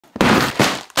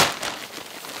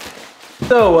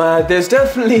So, there's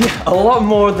definitely a lot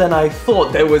more than I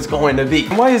thought there was going to be.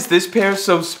 Why is this pair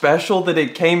so special that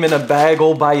it came in a bag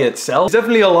all by itself? It's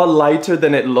definitely a lot lighter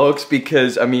than it looks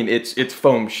because, I mean, it's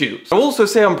foam shoes. I'll also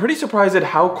say I'm pretty surprised at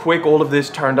how quick all of this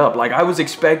turned up. Like, I was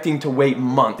expecting to wait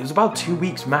months. It was about 2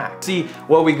 weeks max. See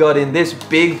what we got in this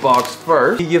big box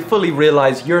first. You fully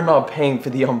realize you're not paying for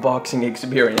the unboxing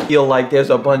experience. I feel like there's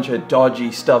a bunch of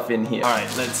dodgy stuff in here. All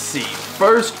right, let's see.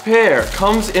 First pair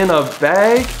comes in a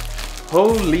bag.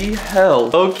 Holy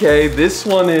hell. Okay, this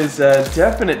one is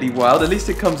definitely wild. At least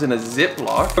it comes in a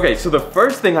Ziploc. Okay, so the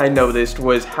first thing I noticed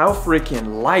was how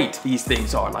freaking light these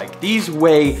things are. Like, these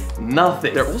weigh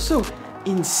nothing. They're also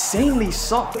insanely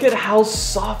soft. Look at how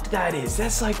soft that is.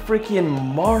 That's like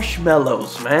freaking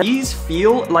marshmallows, man. These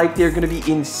feel like they're gonna be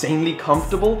insanely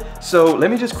comfortable. So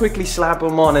let me just quickly slap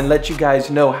them on and let you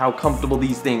guys know how comfortable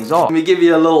these things are. Let me give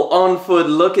you a little on-foot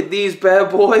look at these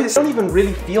bad boys. They don't even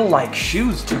really feel like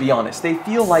shoes, to be honest. They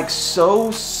feel like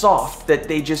so soft that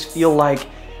they just feel like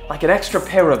an extra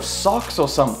pair of socks or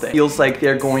something. Feels like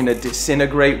they're going to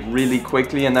disintegrate really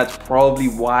quickly, and that's probably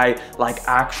why like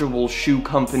actual shoe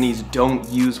companies don't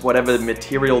use whatever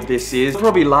material this is. It'll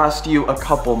probably last you a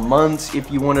couple months if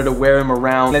you wanted to wear them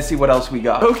around. Let's see what else we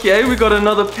got. Okay, we got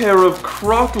another pair of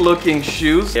Croc looking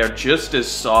shoes. They're just as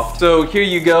soft. So here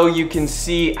you go. You can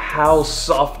see how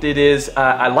soft it is.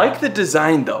 I like the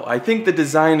design though. I think the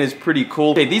design is pretty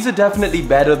cool. Okay, these are definitely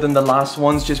better than the last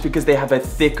ones just because they have a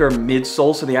thicker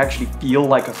midsole, so they actually feel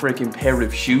like a freaking pair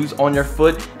of shoes on your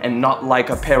foot and not like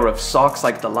a pair of socks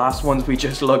like the last ones we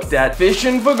just looked at.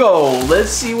 Fishing for gold. Let's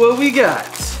see what we got.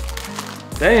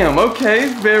 Damn,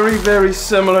 okay, very, very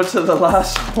similar to the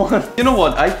last one. You know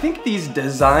what, I think these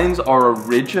designs are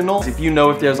original. If you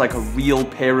know if there's like a real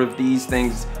pair of these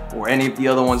things or any of the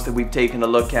other ones that we've taken a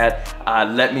look at,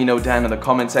 let me know down in the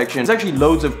comment section. There's actually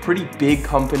loads of pretty big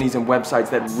companies and websites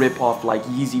that rip off like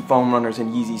Yeezy foam runners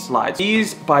and Yeezy slides.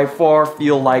 These by far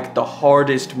feel like the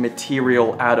hardest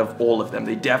material out of all of them.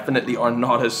 They definitely are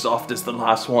not as soft as the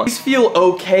last one. These feel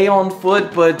okay on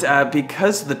foot, but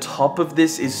because the top of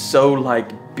this is so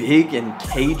like big and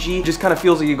cagey, it just kind of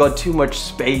feels like you got too much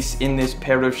space in this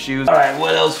pair of shoes. All right,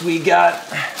 what else we got?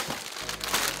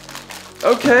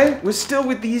 Okay, we're still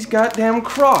with these goddamn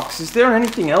Crocs. Is there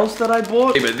anything else that I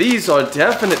bought? Okay, but these are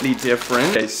definitely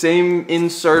different. Okay, same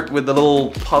insert with the little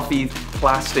puffy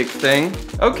plastic thing.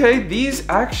 Okay, these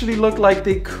actually look like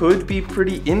they could be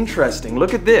pretty interesting.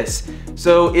 Look at this.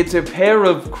 So it's a pair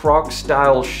of Croc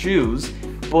style shoes,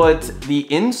 but the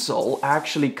insole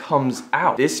actually comes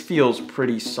out. This feels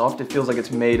pretty soft. It feels like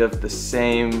it's made of the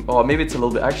same, oh, maybe it's a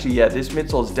little bit, actually, yeah, this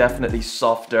midsole is definitely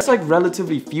softer. It's like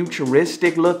relatively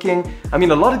futuristic looking. I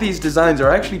mean, a lot of these designs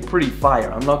are actually pretty fire,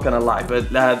 I'm not gonna lie,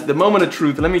 but the moment of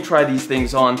truth, let me try these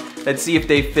things on. Let's see if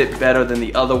they fit better than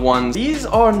the other ones. These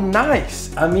are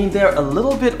nice. I mean, they're a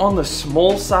little bit on the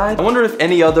small side. I wonder if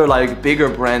any other like bigger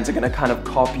brands are gonna kind of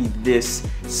copy this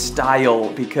style,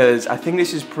 because I think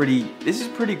this is pretty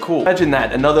cool. Imagine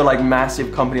that, another like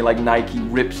massive company like Nike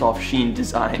rips off Shein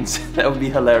designs. That would be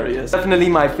hilarious. Definitely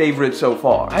my favorite so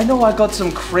far. I know I got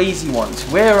some crazy ones.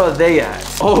 Where are they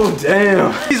at? Oh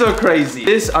damn, these are crazy.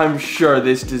 This, I'm sure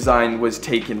this design was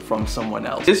taken from someone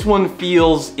else. This one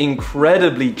feels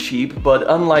incredibly cheap, but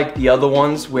unlike the other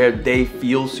ones where they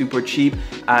feel super cheap,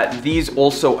 these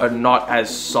also are not as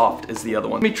soft as the other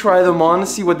ones. Let me try them on,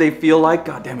 see what they feel like.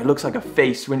 God damn, it looks like a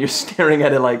face when you're staring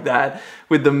at it like that.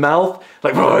 With the mouth,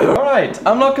 like, alright,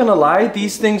 I'm not gonna lie,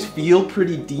 these things feel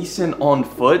pretty decent on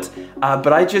foot,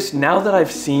 but I just, now that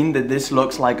I've seen that this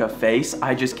looks like a face,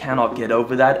 I just cannot get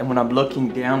over that, and when I'm looking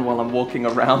down while I'm walking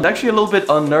around, it's actually a little bit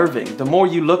unnerving. The more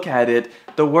you look at it,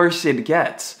 the worse it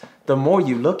gets. The more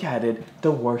you look at it,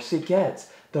 the worse it gets.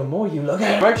 The more you look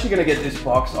at it. I'm actually gonna get this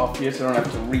box off here so I don't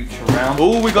have to reach around.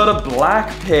 Oh, we got a black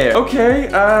pair. Okay,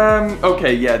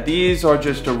 okay, yeah, these are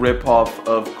just a rip-off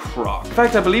of Crocs. In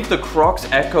fact, I believe the Crocs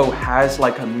Echo has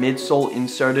like a midsole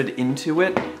inserted into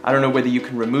it. I don't know whether you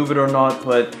can remove it or not,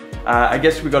 but I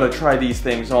guess we gotta try these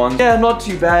things on. Yeah, not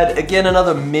too bad. Again,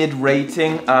 another mid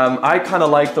rating. I kind of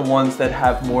like the ones that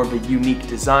have more of a unique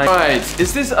design. Alright,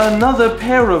 is this another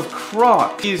pair of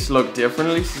Crocs? These look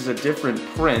different, at least it's a different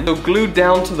print. So glued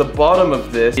down to the bottom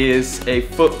of this is a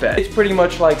footbed. It's pretty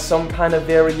much like some kind of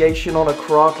variation on a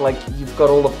Croc, like you've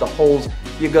got all of the holes.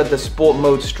 You've got the sport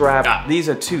mode strap. These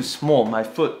are too small. My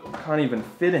foot can't even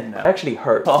fit in that. It actually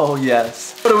hurts. Oh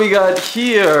yes. What do we got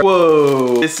here?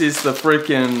 Whoa. This is the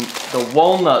freaking, the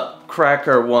walnut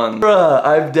cracker one. Bruh,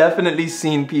 I've definitely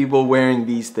seen people wearing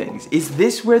these things. Is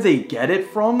this where they get it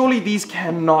from? Surely these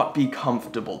cannot be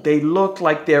comfortable. They look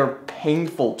like they're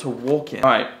painful to walk in.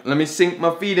 All right, let me sink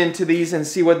my feet into these and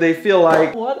see what they feel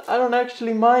like. What? I don't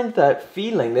actually mind that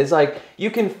feeling. There's like,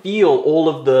 you can feel all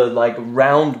of the like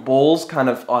round balls kind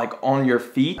of like on your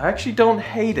feet. I actually don't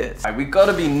hate it. All right, we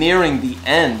gotta be nearing the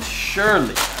end,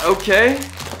 surely. Okay.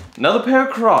 Another pair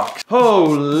of Crocs.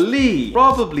 Holy,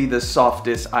 probably the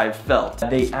softest I've felt.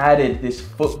 They added this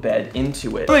footbed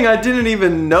into it. Something I didn't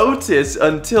even notice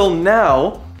until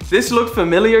now. This look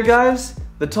familiar, guys?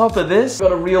 The top of this,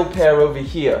 got a real pair over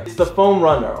here. It's the foam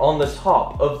runner on the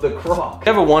top of the Croc.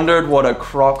 Ever wondered what a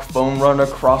Croc foam runner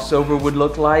crossover would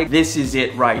look like? This is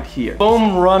it right here.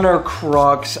 Foam runner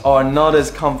Crocs are not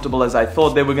as comfortable as I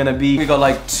thought they were gonna be. We got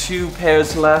like 2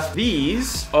 pairs left.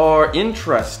 These are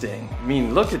interesting. I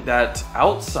mean, look at that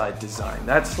outside design.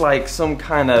 That's like some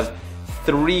kind of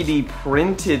 3D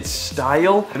printed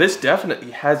style. This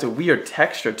definitely has a weird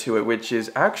texture to it, which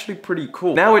is actually pretty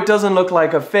cool. Now it doesn't look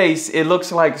like a face, it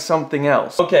looks like something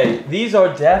else. Okay, these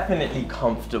are definitely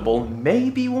comfortable.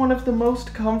 Maybe one of the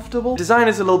most comfortable. Design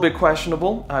is a little bit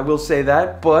questionable, I will say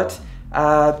that, but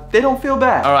they don't feel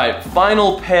bad. All right,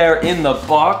 final pair in the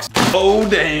box. Oh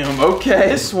damn, okay.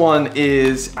 This one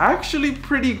is actually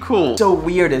pretty cool. So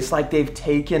weird, it's like they've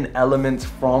taken elements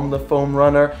from the foam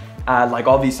runner, like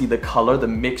obviously the color, the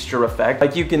mixture effect.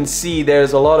 Like you can see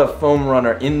there's a lot of foam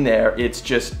runner in there, it's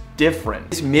just different.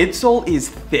 This midsole is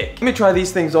thick. Let me try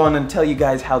these things on and tell you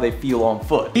guys how they feel on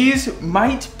foot. These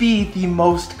might be the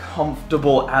most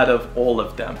comfortable out of all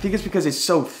of them. I think it's because it's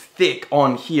so thick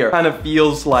on here. Kind of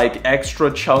feels like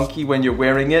extra chunky when you're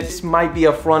wearing it. This might be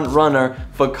a front runner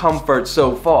for comfort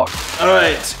so far. All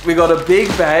right, we got a big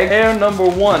bag. Pair number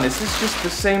 1, is this just the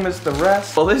same as the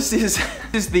rest? Well, this is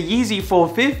the Yeezy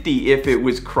 450 if it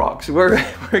was Crocs. We're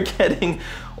getting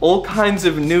all kinds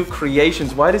of new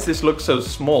creations. Why does this look so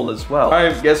small as well? All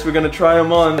right, guess we're gonna try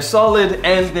them on. They're solid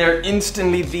and they're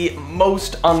instantly the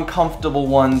most uncomfortable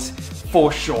ones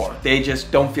for sure. They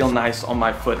just don't feel nice on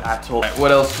my foot at all. Right,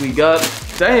 what else we got?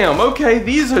 Damn, okay,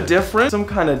 these are different. Some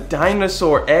kind of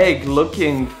dinosaur egg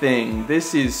looking thing.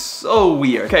 This is so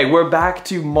weird. Okay, we're back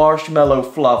to marshmallow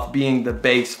fluff being the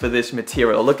base for this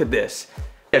material. Look at this.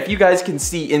 If you guys can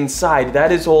see inside, that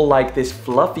is all like this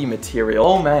fluffy material.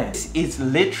 Oh man, this is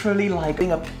literally like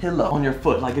a pillow on your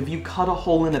foot. Like if you cut a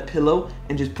hole in a pillow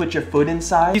and just put your foot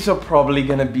inside, these are probably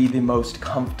gonna be the most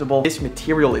comfortable. This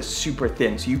material is super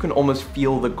thin, so you can almost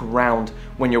feel the ground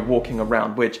when you're walking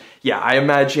around, which, yeah, I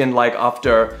imagine like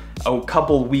after a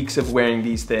couple weeks of wearing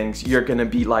these things, you're gonna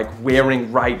be like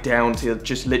wearing right down to it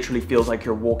just literally feels like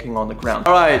you're walking on the ground.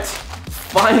 All right,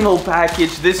 final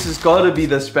package. This has gotta be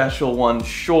the special one,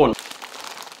 surely.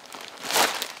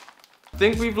 I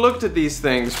think we've looked at these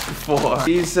things before.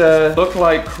 These look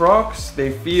like Crocs.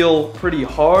 They feel pretty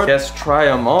hard. Guess try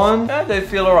them on. Yeah, they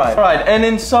feel alright. Alright, and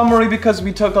in summary, because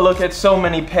we took a look at so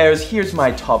many pairs, here's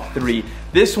my top 3.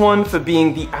 This one for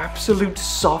being the absolute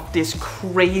softest,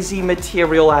 crazy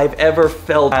material I've ever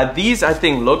felt. These I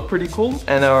think look pretty cool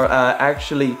and are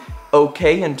actually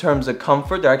okay in terms of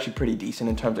comfort. They're actually pretty decent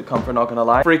in terms of comfort, not gonna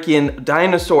lie. Freaking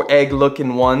dinosaur egg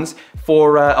looking ones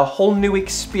for a whole new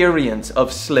experience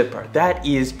of slipper. That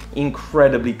is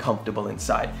incredibly comfortable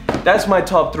inside. That's my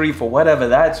top 3 for whatever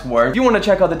that's worth. If you wanna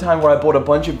check out the time where I bought a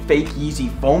bunch of fake Yeezy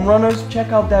foam runners,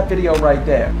 check out that video right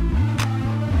there.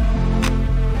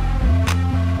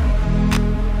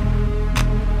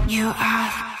 You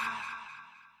are